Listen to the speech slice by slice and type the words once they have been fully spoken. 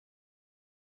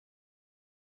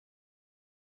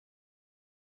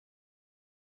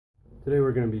Today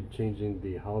we're going to be changing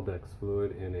the Haldex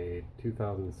fluid in a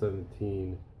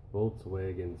 2017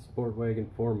 Volkswagen Sportwagen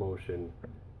 4motion.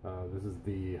 This is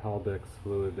the Haldex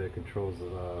fluid that controls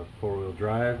four-wheel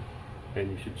drive,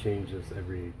 and you should change this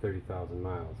every 30,000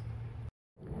 miles.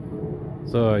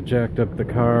 So I jacked up the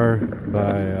car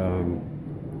by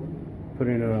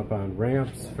putting it up on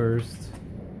ramps first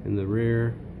in the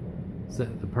rear,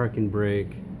 set the parking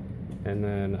brake, and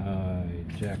then I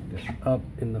jacked it up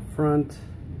in the front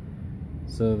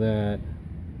so that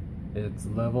it's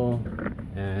level,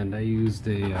 and I used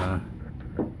a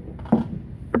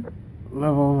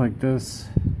level like this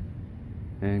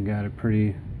and got it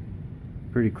pretty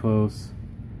close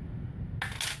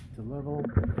to level.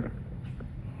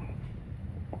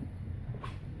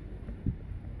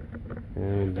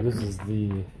 And this is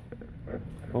the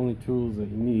only tools that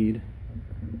you need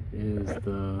is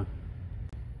the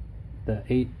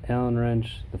 8 Allen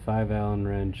wrench, the 5 Allen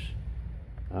wrench,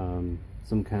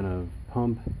 some kind of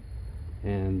pump,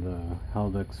 and the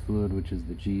Haldex fluid, which is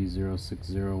the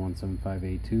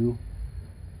G060175A2.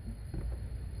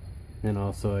 And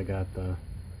also I got the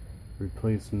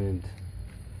replacement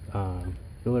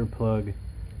filler plug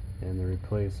and the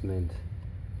replacement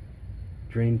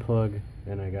drain plug,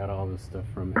 and I got all this stuff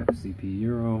from FCP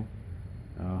Euro.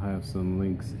 I'll have some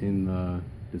links in the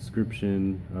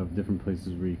description of different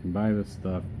places where you can buy this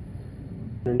stuff.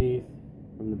 Underneath,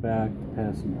 from the back,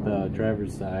 past the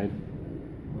driver's side.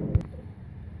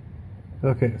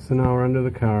 Okay, so now we're under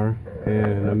the car,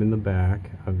 and I'm in the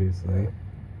back, obviously.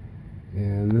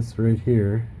 And this right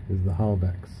here is the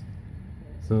Haldex.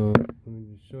 So let me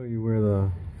just show you where the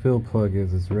fill plug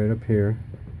is. It's right up here.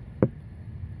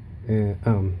 And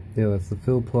yeah, that's the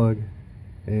fill plug.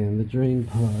 And the drain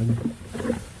plug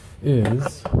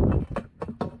is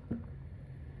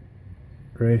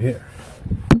right here.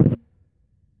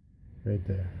 Right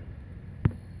there.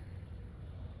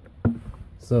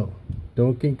 So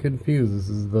don't get confused. This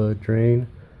is the drain.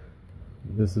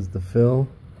 This is the fill.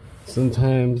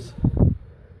 Sometimes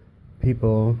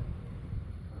people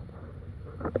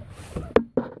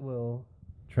will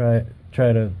try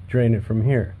to drain it from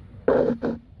here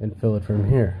and fill it from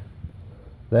here.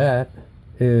 That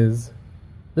is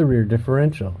the rear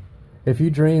differential. If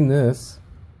you drain this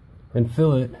and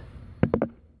fill it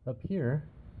up here,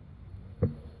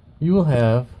 you will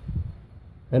have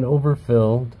an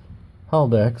overfilled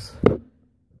Haldex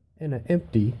and an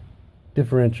empty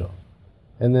differential.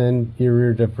 And then your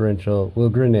rear differential will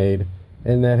grenade,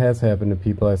 and that has happened to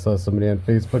people. I saw somebody on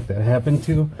Facebook that happened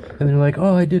to, and they're like,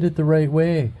 oh, I did it the right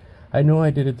way. I know I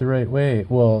did it the right way.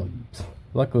 Well,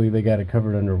 luckily they got it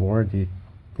covered under warranty.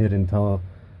 They didn't tell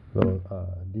the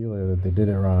dealer that they did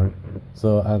it wrong.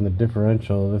 So on the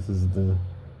differential, this is the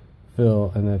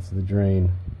fill and that's the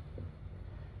drain.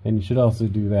 And you should also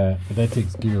do that, but that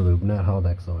takes gear lube, not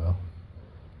Haldex oil.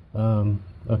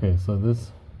 Okay, so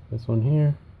this one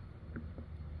here,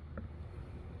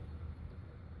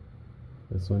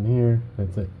 this one here,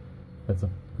 that's it.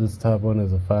 This top one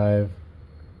is a 5.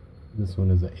 This one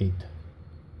is a 8.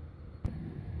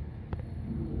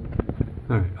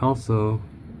 All right. Also,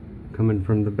 coming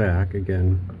from the back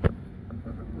again,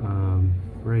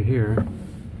 right here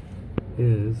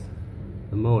is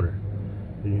the motor,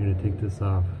 and you're gonna take this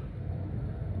off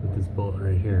with this bolt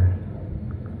right here,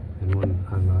 and one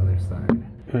on the other side.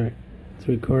 All right, it's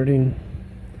recording.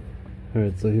 All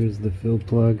right, so here's the fill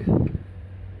plug,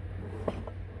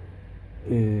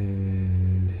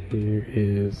 and here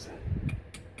is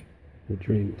the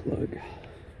drain plug.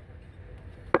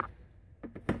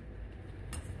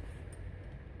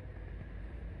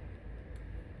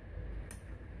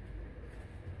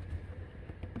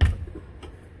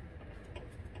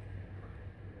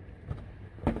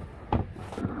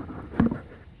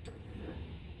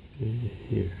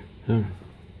 Here. All right.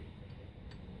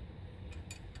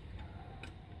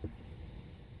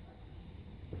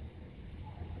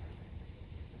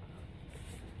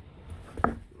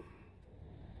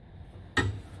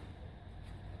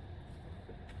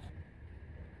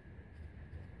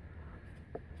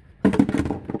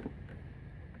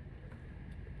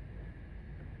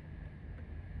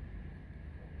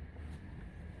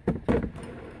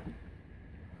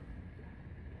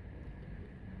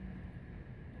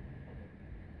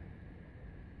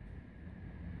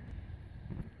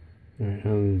 Alright,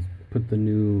 I'll put the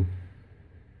new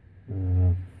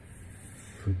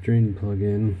drain plug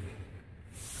in.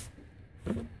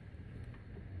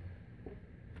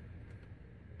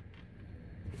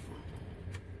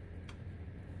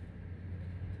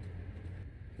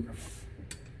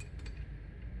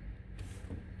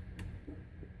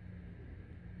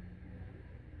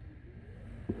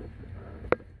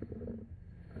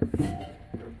 Alright,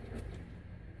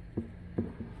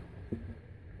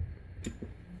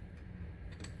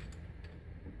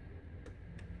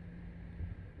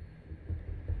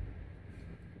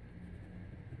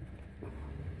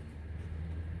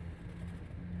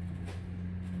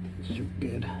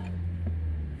 good.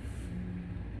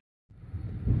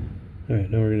 Alright,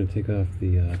 now we're going to take off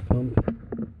the pump.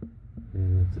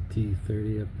 And that's a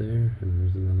T30 up there, and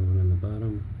there's another one on the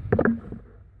bottom.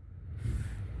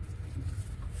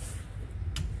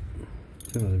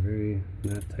 Oh, they're very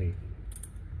not tight.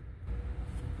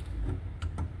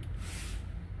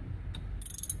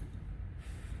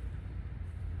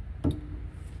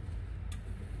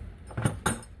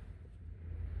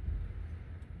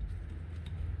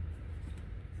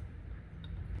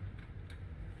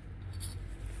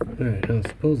 Alright, now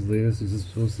supposedly this is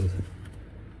supposed to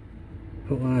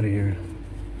pull out of here.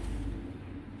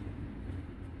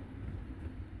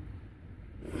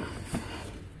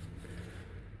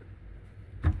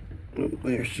 Oh,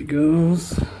 there she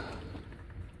goes.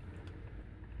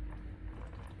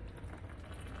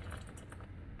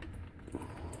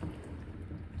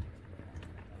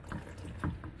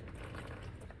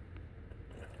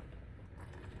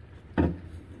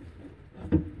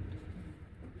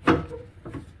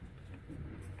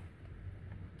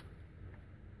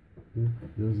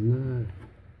 Does not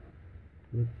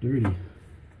look dirty.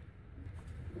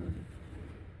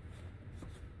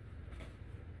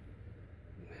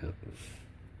 Yep.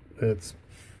 That's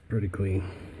pretty clean.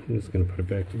 I'm just going to put it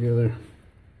back together.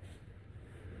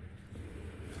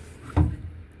 Yeah,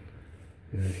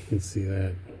 you can see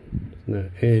that. There's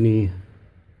not any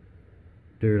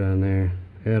dirt on there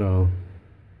at all.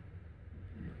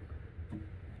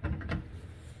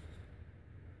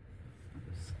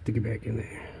 Stick it back in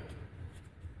there.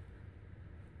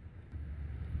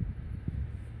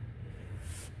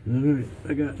 Alright,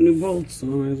 I got new bolts, so I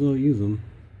might as well use them.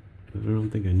 But I don't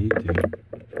think I need to.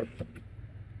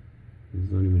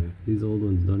 These old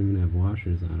ones don't even have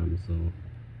washers on them, so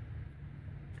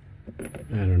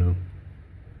I don't know.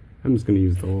 I'm just gonna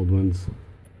use the old ones.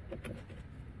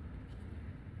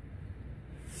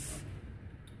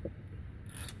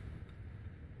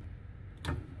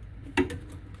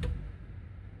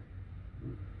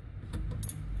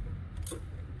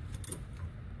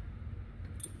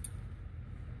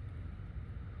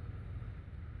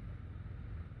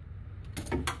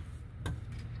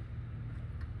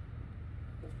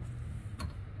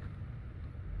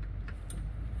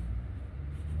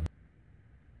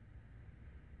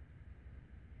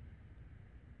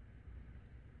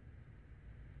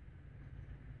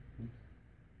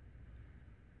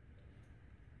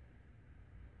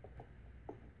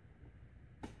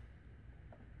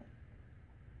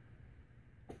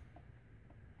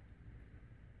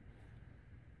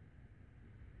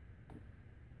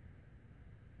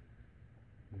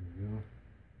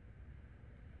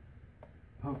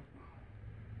 Oh.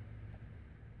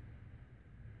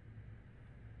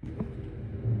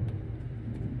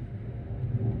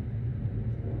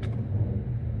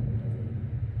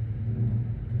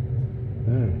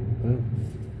 Alright, well,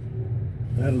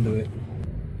 that'll do it.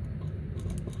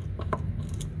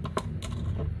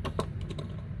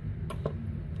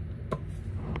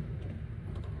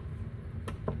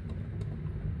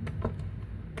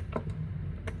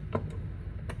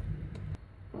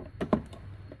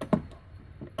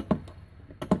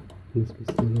 Must be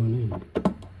still going in.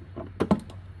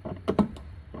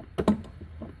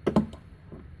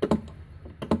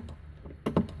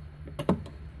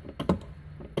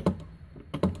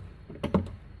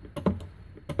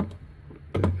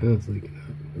 Now it's leaking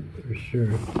out for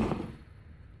sure.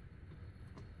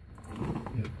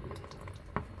 Yep.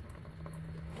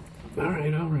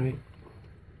 Alright, alright.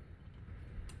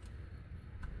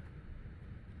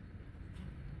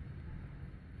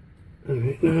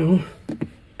 Alright, now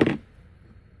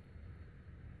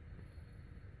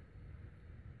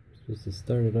supposed to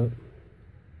start it up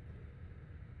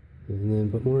and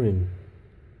then put more in.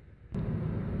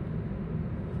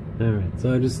 Alright,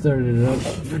 so I just started it up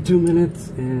for 2 minutes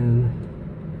and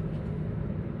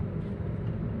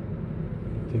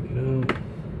take it out.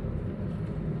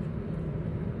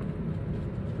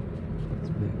 It's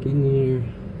back in here.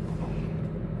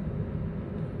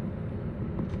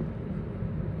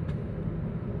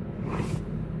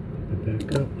 Put it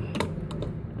back up.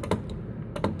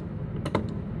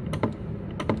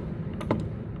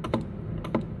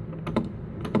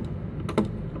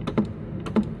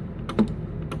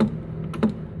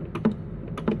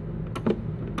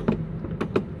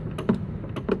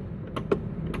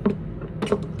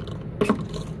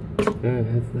 Alright,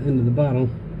 that's the end of the bottle,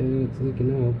 and it's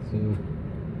leaking out, so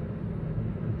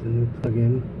put the new plug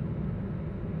in.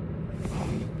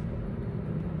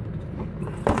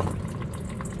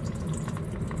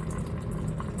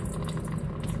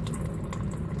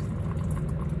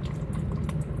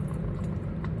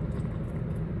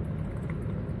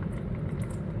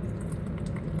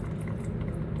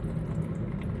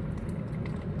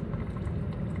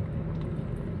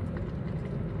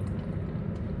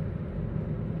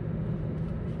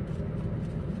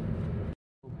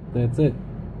 that's it.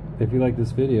 If you like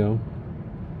this video,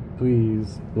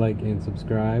 please like and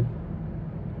subscribe.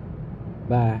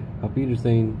 Bye. Auf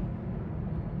Wiedersehen.